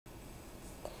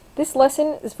This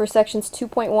lesson is for sections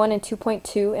 2.1 and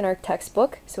 2.2 in our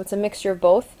textbook, so it's a mixture of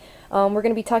both. We're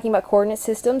going to be talking about coordinate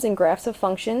systems and graphs of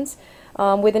functions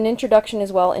with an introduction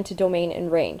as well into domain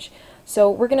and range.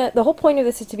 So the whole point of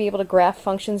this is to be able to graph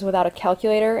functions without a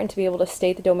calculator and to be able to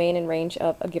state the domain and range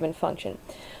of a given function.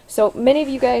 So many of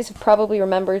you guys have probably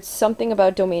remembered something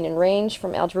about domain and range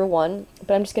from Algebra 1,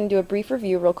 but I'm just going to do a brief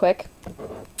review real quick.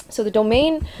 So the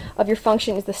domain of your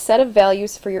function is the set of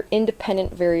values for your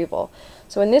independent variable.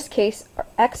 So in this case, our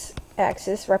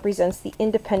x-axis represents the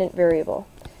independent variable,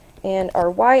 and our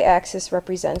y-axis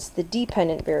represents the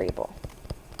dependent variable.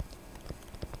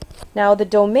 Now the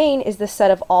domain is the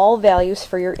set of all values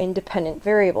for your independent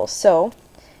variables. So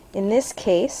in this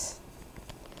case,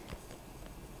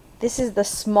 this is the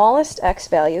smallest x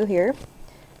value here,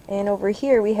 and over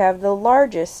here we have the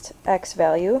largest x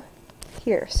value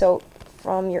here. So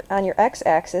on your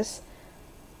x-axis,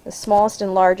 the smallest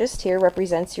and largest here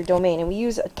represents your domain, and we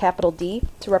use a capital D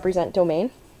to represent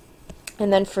domain.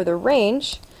 And then for the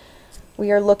range,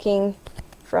 we are looking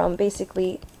from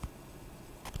basically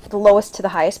the lowest to the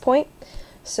highest point.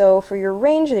 So for your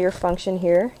range of your function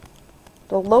here,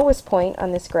 the lowest point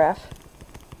on this graph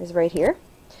is right here.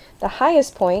 The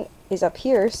highest point is up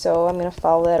here, so I'm going to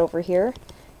follow that over here.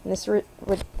 And this would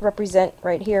represent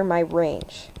right here my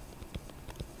range.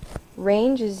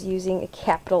 Range is using a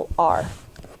capital R.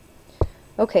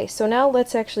 Okay, so now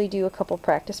let's actually do a couple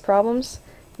practice problems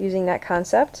using that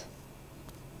concept.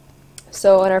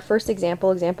 So in our first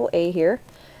example, example A here,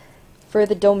 for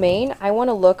the domain, I want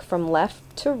to look from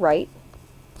left to right.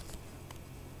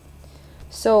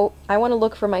 So I want to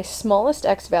look for my smallest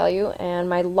x value and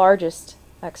my largest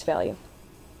x value.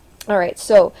 Alright,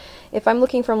 so if I'm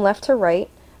looking from left to right,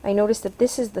 I notice that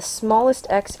this is the smallest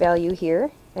x value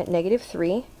here at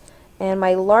 -3, and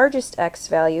my largest x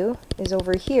value is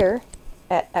over here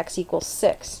at x equals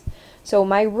 6. So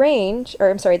my range, or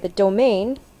I'm sorry, the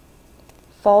domain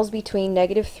falls between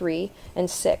 -3 and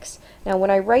 6. Now when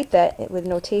I write that with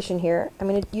notation here, I'm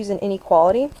going to use an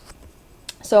inequality.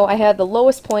 So I have the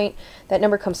lowest point, that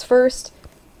number comes first,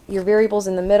 your variable's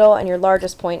in the middle, and your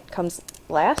largest point comes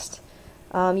last.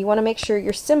 You want to make sure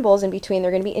your symbols in between,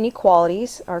 they're going to be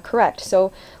inequalities, are correct.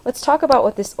 So let's talk about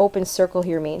what this open circle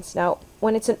here means. Now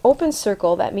when it's an open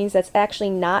circle, that means that's actually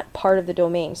not part of the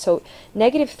domain. So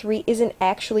 -3 isn't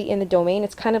actually in the domain.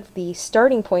 It's kind of the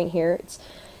starting point here.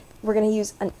 We're going to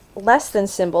use a less than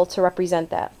symbol to represent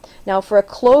that. Now for a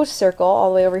closed circle, all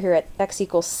the way over here at x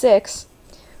equals 6,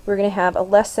 we're going to have a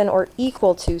less than or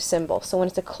equal to symbol. So when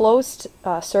it's a closed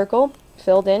circle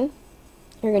filled in,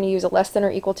 you're going to use a less than or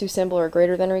equal to symbol or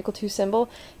greater than or equal to symbol.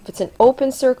 If it's an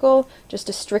open circle, just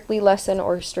a strictly less than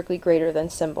or strictly greater than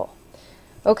symbol.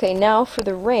 Okay, now for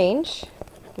the range,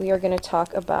 we are going to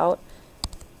talk about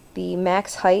the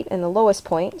max height and the lowest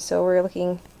point. So we're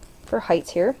looking for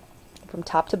heights here from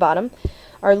top to bottom.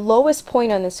 Our lowest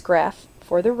point on this graph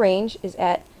for the range is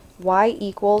at y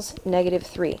equals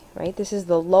 -3, right? This is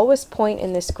the lowest point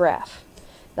in this graph.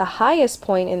 The highest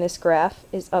point in this graph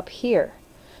is up here.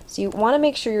 So you want to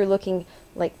make sure you're looking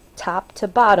like top to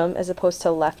bottom as opposed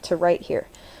to left to right here.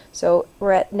 So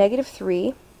we're at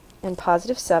 -3 and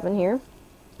 +7 here.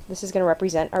 This is going to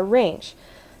represent our range.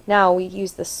 Now we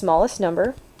use the smallest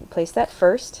number, we place that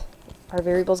first. Our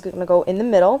variable is going to go in the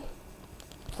middle.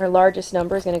 Our largest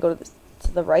number is going to go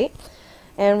to the right.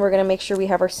 And we're going to make sure we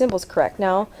have our symbols correct.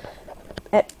 Now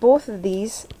at both of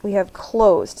these we have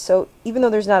closed. So even though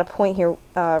there's not a point here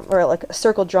or like a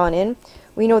circle drawn in,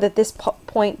 we know that this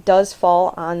point does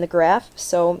fall on the graph,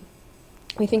 so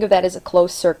we think of that as a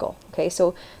closed circle. Okay,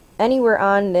 so anywhere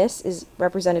on this is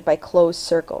represented by closed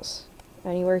circles.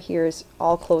 Anywhere here is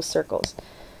all closed circles.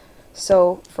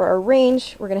 So for our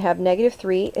range, we're going to have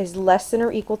 -3 is less than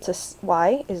or equal to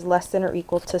y is less than or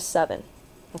equal to 7.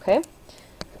 Okay?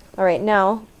 Alright,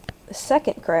 now the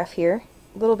second graph here,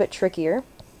 a little bit trickier.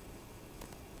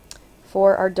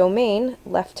 For our domain,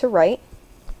 left to right,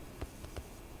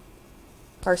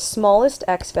 our smallest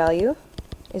x value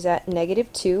is at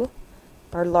 -2.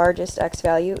 Our largest x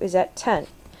value is at 10.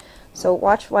 So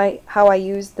watch how I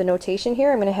use the notation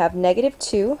here. I'm going to have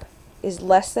 -2 is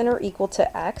less than or equal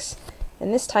to x.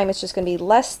 And this time it's just going to be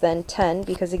less than 10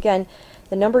 because, again,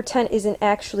 the number 10 isn't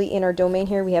actually in our domain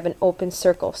here. We have an open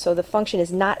circle. So the function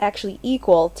is not actually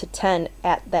equal to 10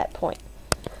 at that point.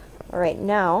 Alright,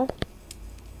 now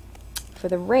for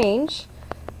the range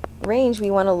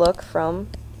we want to look from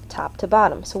top to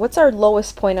bottom. So what's our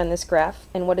lowest point on this graph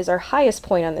and what is our highest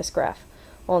point on this graph?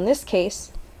 Well, in this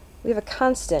case, we have a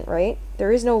constant, right?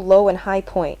 There is no low and high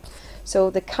point. So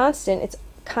the constant, it's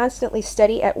constantly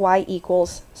steady at y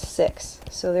equals 6.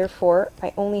 So therefore,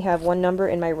 I only have one number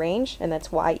in my range, and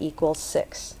that's y equals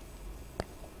 6.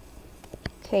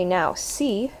 Okay, now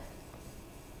C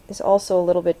is also a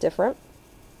little bit different.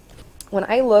 When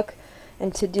I look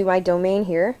and to do my domain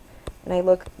here, and I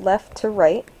look left to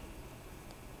right,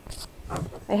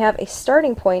 I have a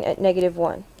starting point at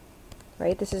 -1,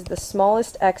 right? This is the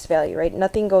smallest x value, right?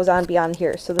 Nothing goes on beyond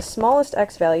here. So the smallest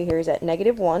x value here is at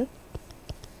 -1.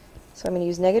 So I'm going to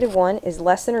use -1 is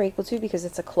less than or equal to, because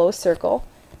it's a closed circle,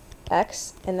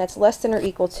 x, and that's less than or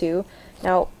equal to.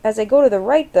 Now, as I go to the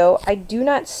right, though, I do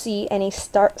not see any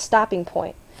stopping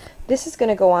point. This is going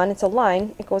to go on, it's a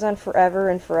line, it goes on forever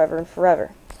and forever and forever.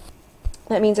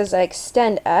 That means as I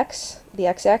extend x, the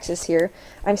x-axis here,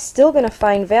 I'm still going to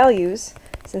find values,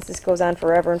 since this goes on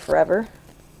forever and forever.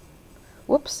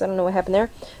 Whoops, I don't know what happened there.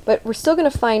 But we're still going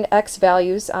to find x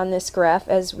values on this graph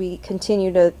as we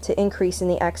continue to increase in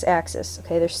the x-axis.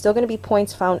 Okay, there's still going to be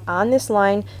points found on this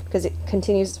line because it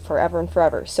continues forever and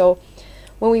forever. So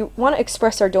when we want to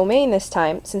express our domain this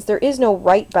time, since there is no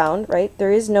right bound, right,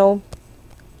 there is no,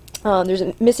 there's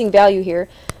a missing value here,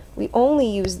 we only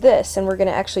use this, and we're going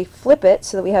to actually flip it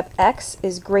so that we have x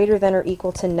is greater than or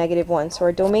equal to -1. So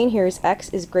our domain here is x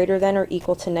is greater than or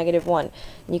equal to -1.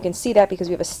 And you can see that because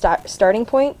we have a starting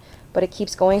point, but it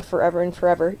keeps going forever and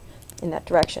forever in that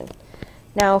direction.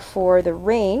 Now for the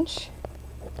range,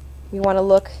 we want to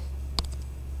look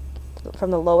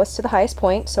from the lowest to the highest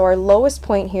point. So our lowest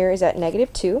point here is at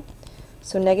 -2.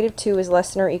 So -2 is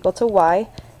less than or equal to y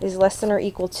is less than or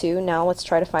equal to. Now let's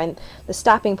try to find the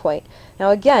stopping point. Now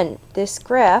again, this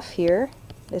graph here,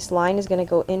 this line is going to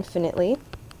go infinitely.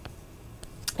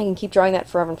 I can keep drawing that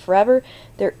forever and forever.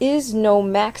 There is no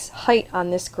max height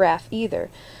on this graph either.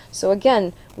 So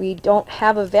again, we don't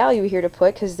have a value here to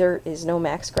put because there is no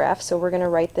max graph. So we're going to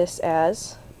write this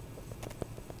as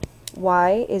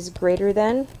y is greater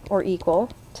than or equal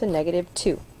to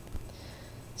 -2.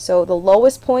 So the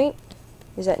lowest point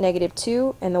is at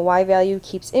 -2, and the y value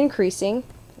keeps increasing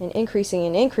and increasing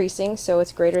and increasing, so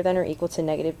it's greater than or equal to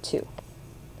 -2.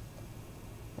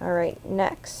 Alright,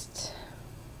 next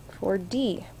for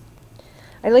D.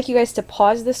 I'd like you guys to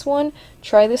pause this one,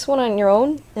 try this one on your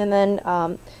own, and then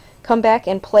come back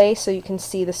and play so you can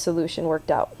see the solution worked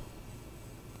out.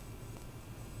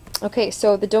 Okay,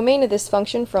 so the domain of this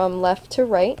function from left to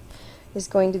right is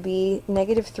going to be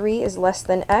 -3 is less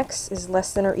than x is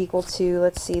less than or equal to,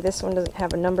 let's see, this one doesn't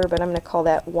have a number, but I'm going to call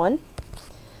that 1.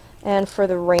 And for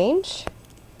the range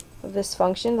of this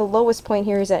function, the lowest point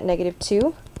here is at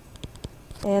 -2,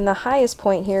 and the highest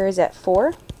point here is at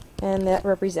 4, and that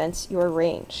represents your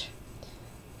range.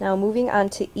 Now moving on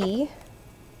to E,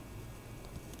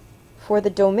 for the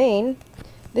domain,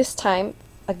 this time,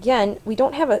 again, we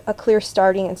don't have a clear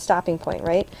starting and stopping point,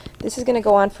 right? This is going to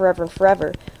go on forever and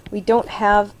forever. We don't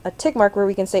have a tick mark where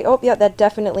we can say, oh, yeah, that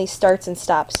definitely starts and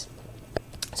stops.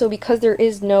 So because there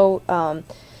is no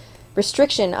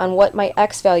restriction on what my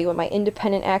x value, what my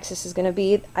independent axis is going to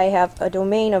be, I have a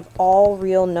domain of all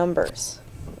real numbers.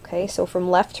 Okay, so from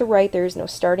left to right, there is no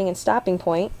starting and stopping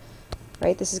point,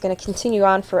 right? This is going to continue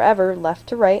on forever, left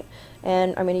to right,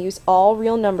 and I'm going to use all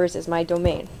real numbers as my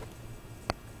domain.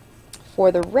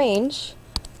 For the range,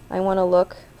 I want to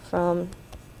look from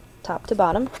top to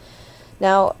bottom.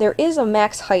 Now, there is a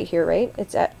max height here, right?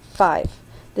 It's at 5.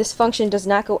 This function does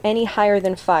not go any higher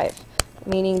than 5,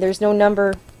 meaning there's no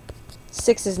number,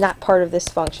 6 is not part of this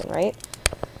function, right?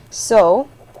 So,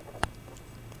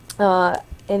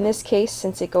 in this case,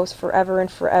 since it goes forever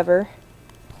and forever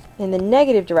in the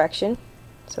negative direction,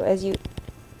 so as you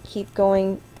keep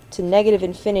going to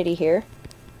 -infinity here,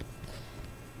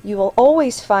 you will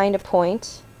always find a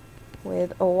point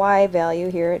with a y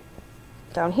value here,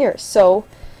 down here. So,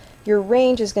 your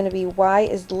range is going to be y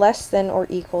is less than or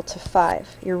equal to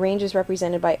 5. Your range is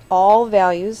represented by all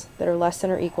values that are less than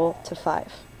or equal to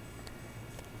 5.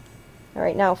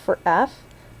 Alright, now for F,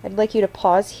 I'd like you to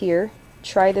pause here,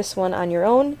 try this one on your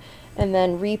own, and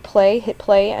then replay, hit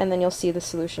play, and then you'll see the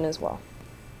solution as well.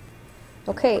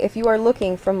 Okay, if you are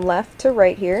looking from left to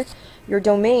right here, your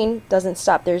domain doesn't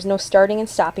stop. There's no starting and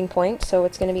stopping point, so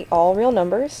it's going to be all real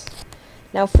numbers.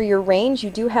 Now for your range, you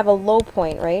do have a low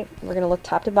point, right? We're going to look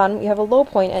top to bottom. You have a low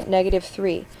point at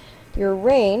 -3. Your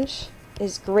range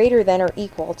is greater than or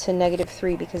equal to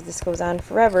 -3 because this goes on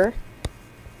forever.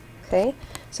 Okay,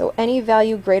 so any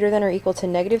value greater than or equal to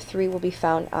 -3 will be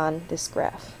found on this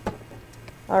graph.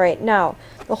 Alright, now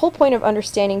the whole point of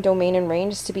understanding domain and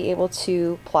range is to be able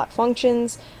to plot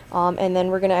functions, and then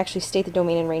we're going to actually state the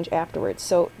domain and range afterwards.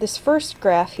 So this first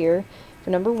graph here,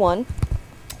 for number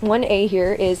 1A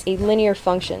here is a linear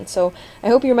function. So I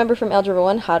hope you remember from Algebra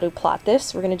 1 how to plot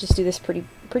this. We're going to just do this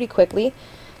pretty quickly.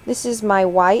 This is my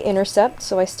y-intercept,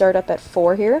 so I start up at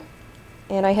 4 here,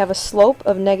 and I have a slope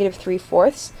of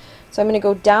 -3/4. So I'm going to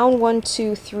go down 1,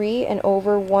 2, 3 and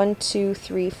over 1, 2,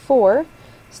 3, 4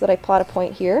 so that I plot a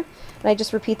point here. And I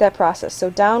just repeat that process. So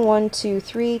down 1, 2,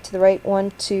 3, to the right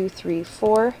 1, 2, 3,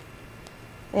 4.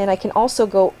 And I can also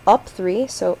go up 3,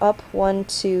 so up 1,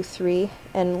 2, 3,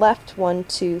 and left 1,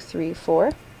 2, 3,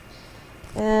 4.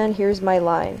 And here's my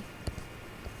line.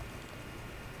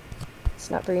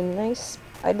 It's not very nice.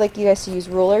 I'd like you guys to use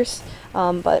rulers,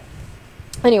 but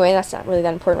anyway, that's not really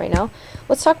that important right now.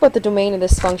 Let's talk about the domain of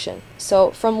this function.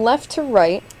 So from left to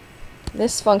right,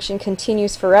 this function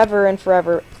continues forever and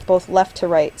forever, both left to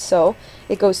right. So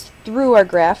it goes through our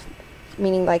graph,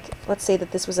 meaning, like, let's say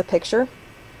that this was a picture.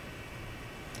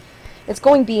 It's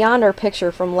going beyond our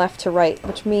picture from left to right,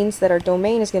 which means that our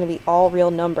domain is going to be all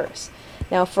real numbers.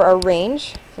 Now for our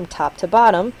range, from top to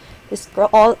bottom, this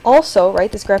also,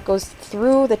 right, this graph goes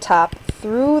through the top,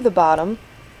 through the bottom,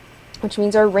 which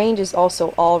means our range is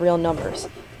also all real numbers.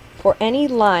 For any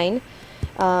line,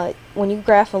 when you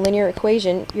graph a linear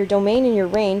equation, your domain and your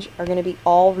range are going to be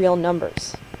all real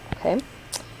numbers. Okay.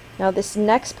 Now this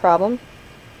next problem,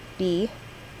 B,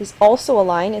 is also a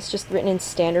line. It's just written in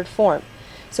standard form.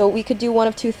 So we could do one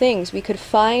of two things. We could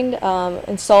find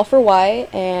and solve for y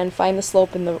and find the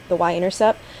slope in the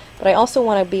y-intercept, but I also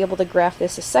want to be able to graph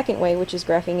this a second way, which is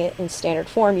graphing it in standard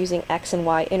form using x and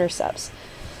y intercepts.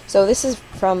 So this is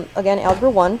from, again, Algebra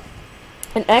 1.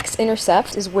 An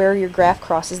x-intercept is where your graph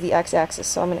crosses the x-axis.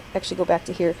 So I'm going to actually go back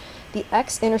to here. The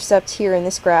x-intercept here in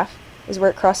this graph is where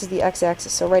it crosses the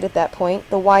x-axis, so right at that point.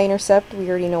 The y-intercept, we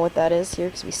already know what that is here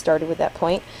because we started with that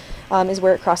point, is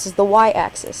where it crosses the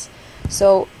y-axis.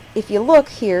 So if you look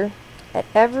here at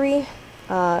every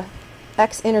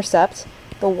x-intercept,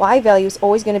 the y value is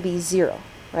always going to be 0,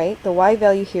 right? The y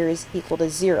value here is equal to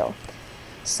 0.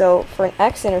 So for an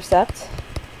x-intercept,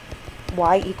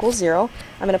 y equals 0.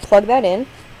 I'm going to plug that in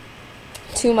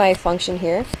to my function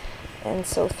here. And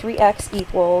so 3x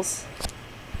equals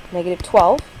negative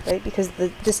 12, right? Because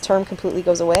this term completely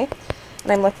goes away.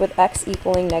 And I'm left with x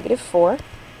equaling negative 4.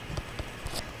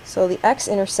 So the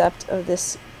x-intercept of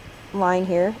this line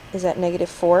here is at negative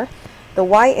 4. The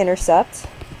y-intercept,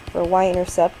 for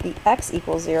y-intercept, the x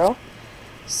equals 0.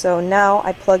 So now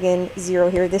I plug in 0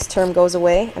 here. This term goes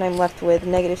away, and I'm left with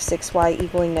negative 6y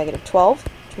equaling negative 12,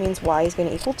 which means y is going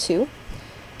to equal 2.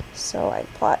 So I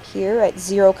plot here at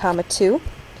 0, 2,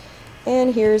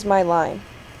 and here's my line.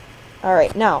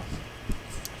 Alright, now,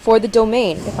 for the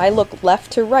domain, if I look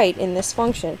left to right in this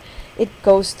function, it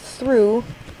goes through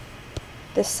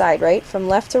this side, right? From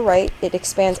left to right, it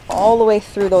expands all the way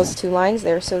through those two lines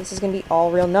there, so this is going to be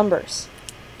all real numbers.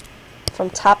 From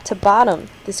top to bottom,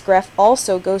 this graph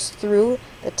also goes through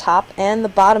the top and the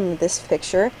bottom of this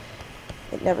picture.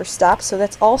 It never stops, so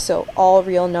that's also all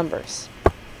real numbers.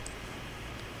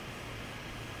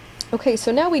 Okay,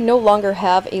 so now we no longer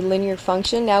have a linear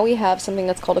function. Now we have something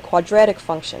that's called a quadratic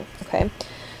function. Okay,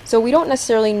 so we don't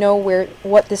necessarily know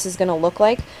what this is going to look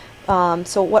like.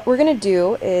 So what we're going to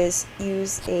do is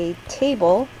use a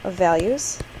table of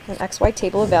values, an XY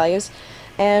table of values,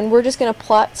 and we're just going to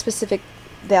plot specific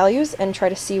values and try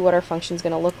to see what our function is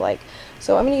going to look like.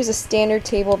 So I'm going to use a standard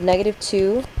table of negative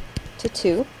 2 to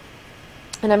 2,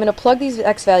 and I'm going to plug these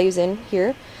x values in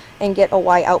here and get a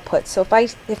y output. So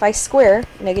if I square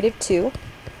negative 2,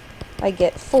 I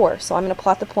get 4. So I'm going to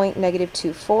plot the point negative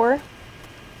 2, 4.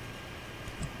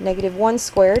 Negative 1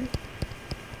 squared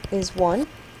is 1.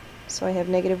 So I have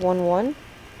negative 1, 1.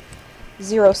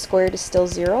 0 squared is still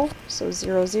 0. So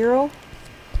 0, 0.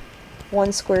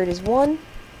 1 squared is 1.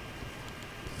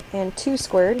 And 2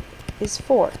 squared is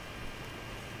 4.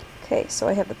 Okay, so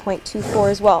I have the point 2, 4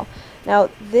 as well. Now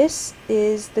this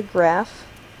is the graph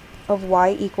of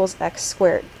y equals x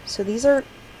squared. So these are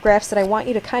graphs that I want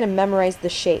you to kind of memorize the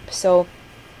shape. So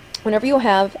whenever you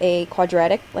have a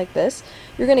quadratic like this,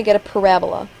 you're going to get a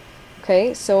parabola.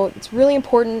 Okay, so it's really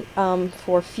important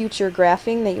for future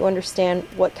graphing that you understand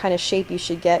what kind of shape you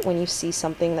should get when you see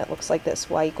something that looks like this,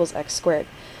 y equals x squared.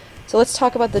 So let's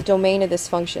talk about the domain of this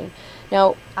function.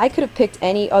 Now, I could have picked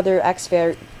any other x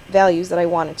values that I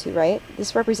wanted to, right?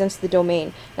 This represents the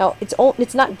domain. Now,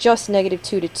 it's not just negative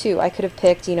 2 to 2. I could have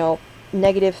picked, you know,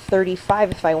 negative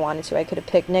 35 if I wanted to. I could have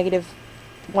picked negative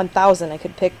 1,000. I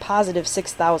could pick positive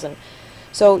 6,000.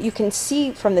 So you can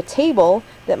see from the table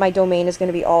that my domain is going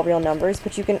to be all real numbers,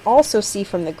 but you can also see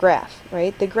from the graph,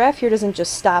 right? The graph here doesn't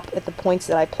just stop at the points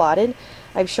that I plotted.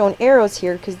 I've shown arrows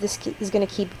here because this is going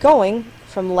to keep going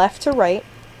from left to right.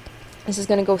 This is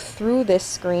going to go through this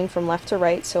screen from left to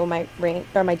right, so my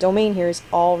domain here is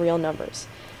all real numbers.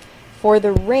 For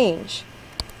the range,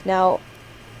 now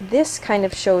this kind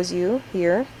of shows you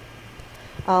here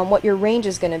what your range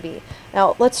is going to be.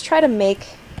 Now let's try to make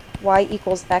y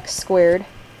equals x squared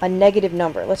a negative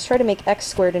number. Let's try to make x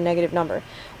squared a negative number.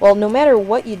 Well, no matter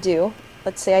what you do,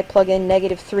 let's say I plug in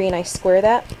 -3 and I square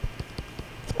that,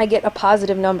 I get a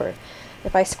positive number.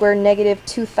 If I square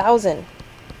 -2000,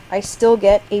 I still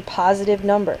get a positive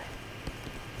number.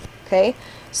 Okay,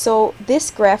 so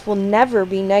this graph will never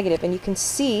be negative, and you can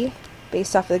see,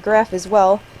 based off of the graph as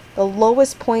well, the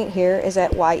lowest point here is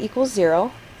at y equals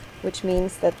 0, which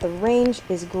means that the range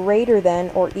is greater than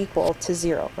or equal to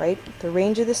 0, right? The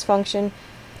range of this function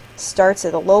starts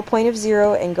at a low point of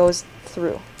 0 and goes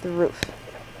through the roof.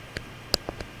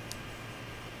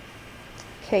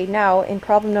 Okay, now in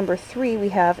problem number 3 we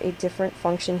have a different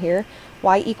function here.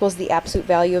 Y equals the absolute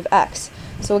value of x.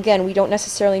 So again, we don't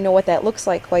necessarily know what that looks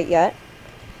like quite yet.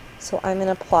 So I'm going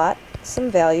to plot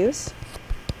some values.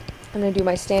 I'm going to do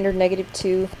my standard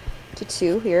 -2 to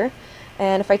 2 here.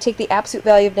 And if I take the absolute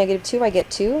value of -2, I get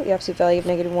 2. The absolute value of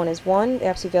 -1 is 1. The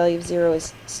absolute value of 0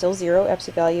 is still 0.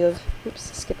 Absolute value of,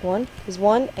 skip 1, is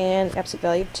 1. And absolute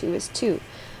value of 2 is 2.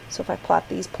 So if I plot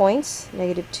these points,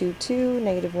 -2, 2,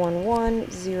 -1, 1,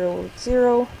 0,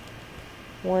 0,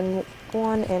 1,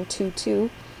 1, and 2, 2,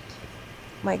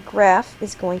 my graph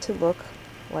is going to look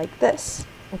like this.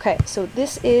 Okay, so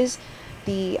this is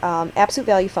the absolute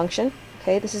value function.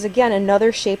 Okay, this is again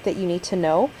another shape that you need to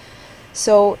know.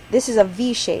 So this is a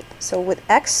V shape. So with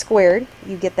x squared,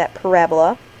 you get that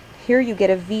parabola. Here you get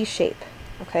a V shape.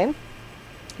 Okay.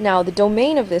 Now the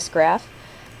domain of this graph,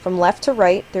 from left to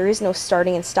right, there is no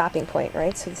starting and stopping point,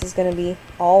 right? So this is going to be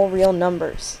all real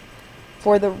numbers.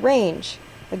 For the range,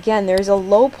 again, there's a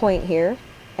low point here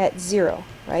at 0,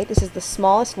 right? This is the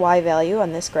smallest y value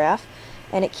on this graph,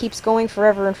 and it keeps going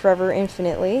forever and forever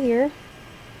infinitely here.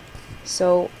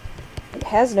 So it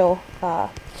has no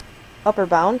upper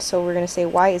bound, so we're going to say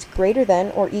y is greater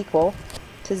than or equal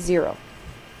to 0.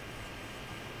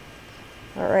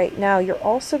 Alright, now you're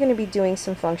also going to be doing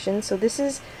some functions. So this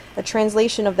is a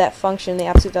translation of that function, the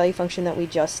absolute value function that we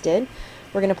just did.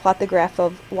 We're going to plot the graph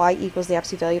of y equals the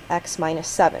absolute value of x minus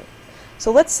 7.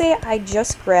 So let's say I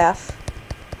just graph,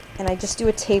 and I just do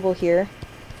a table here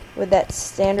with that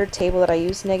standard table that I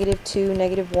use, -2,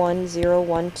 -1, 0,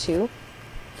 1, 2.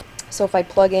 So if I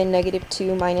plug in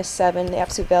 -2 minus 7, the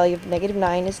absolute value of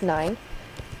 -9 is 9.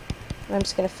 And I'm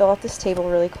just going to fill out this table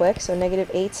really quick. So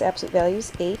 -8's absolute value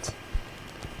is 8.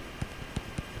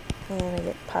 And I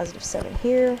get positive 7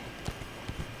 here,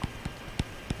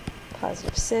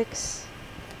 positive 6,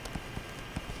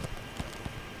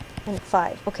 and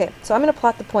 5. Okay, so I'm going to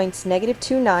plot the points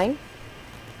 -2, 9,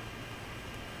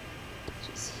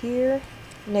 which is here,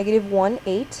 -1,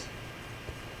 8,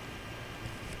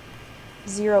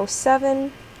 0,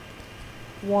 7,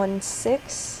 1,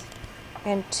 6,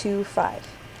 and 2, 5.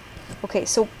 Okay,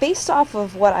 so based off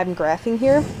of what I'm graphing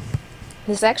here,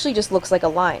 this actually just looks like a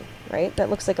line, right? That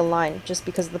looks like a line just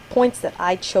because of the points that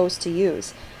I chose to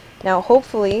use. Now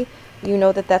hopefully you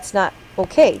know that that's not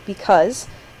okay, because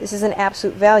this is an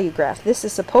absolute value graph. This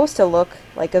is supposed to look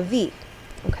like a V,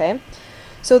 okay?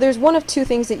 So there's one of two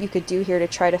things that you could do here to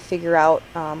try to figure out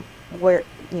where,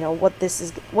 what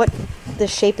this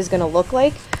shape is going to look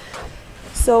like.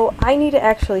 So I need to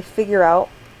actually figure out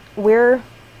where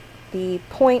the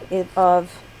point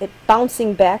of it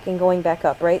bouncing back and going back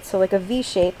up, right? So like a V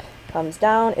shape comes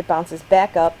down, it bounces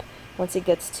back up once it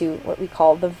gets to what we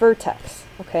call the vertex,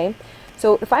 okay?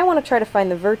 So if I want to try to find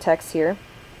the vertex here,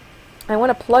 I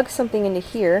want to plug something into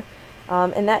here,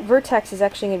 and that vertex is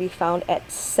actually going to be found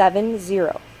at 7,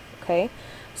 0, okay?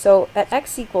 So at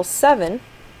x equals 7,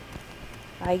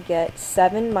 I get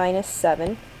 7 minus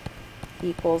 7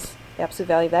 equals, the absolute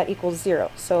value of that equals 0.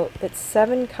 So it's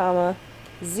 7 comma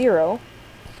 0.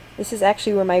 This is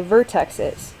actually where my vertex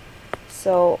is.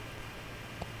 So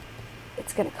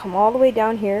it's going to come all the way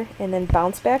down here and then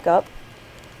bounce back up.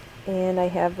 And I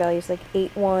have values like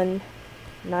 8, 1,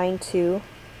 9, 2.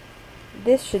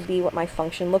 This should be what my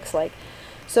function looks like.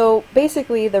 So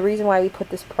basically the reason why we put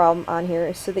this problem on here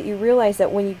is so that you realize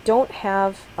that when you don't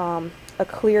have a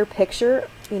clear picture,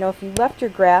 if you left your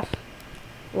graph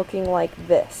looking like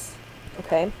this,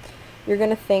 okay, you're going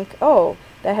to think, oh,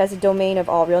 that has a domain of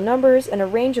all real numbers and a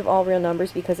range of all real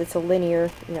numbers because it's a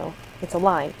linear, it's a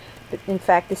line. But in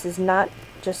fact, this is not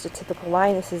just a typical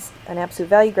line. This is an absolute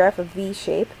value graph of V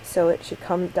shape, so it should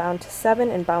come down to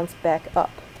 7 and bounce back up.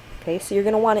 Okay, so you're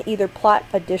going to want to either plot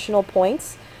additional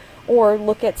points or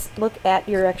look at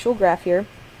your actual graph here.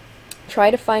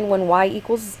 Try to find when y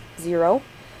equals 0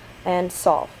 and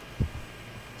solve.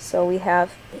 So we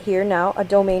have here now a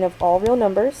domain of all real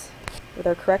numbers. With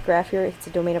our correct graph here, it's a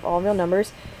domain of all real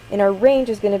numbers. And our range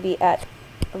is going to be at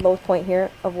a low point here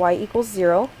of y equals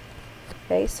 0.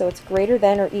 Okay, so it's greater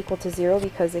than or equal to 0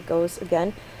 because it goes,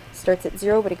 again, Starts at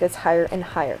 0, but it goes higher and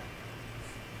higher.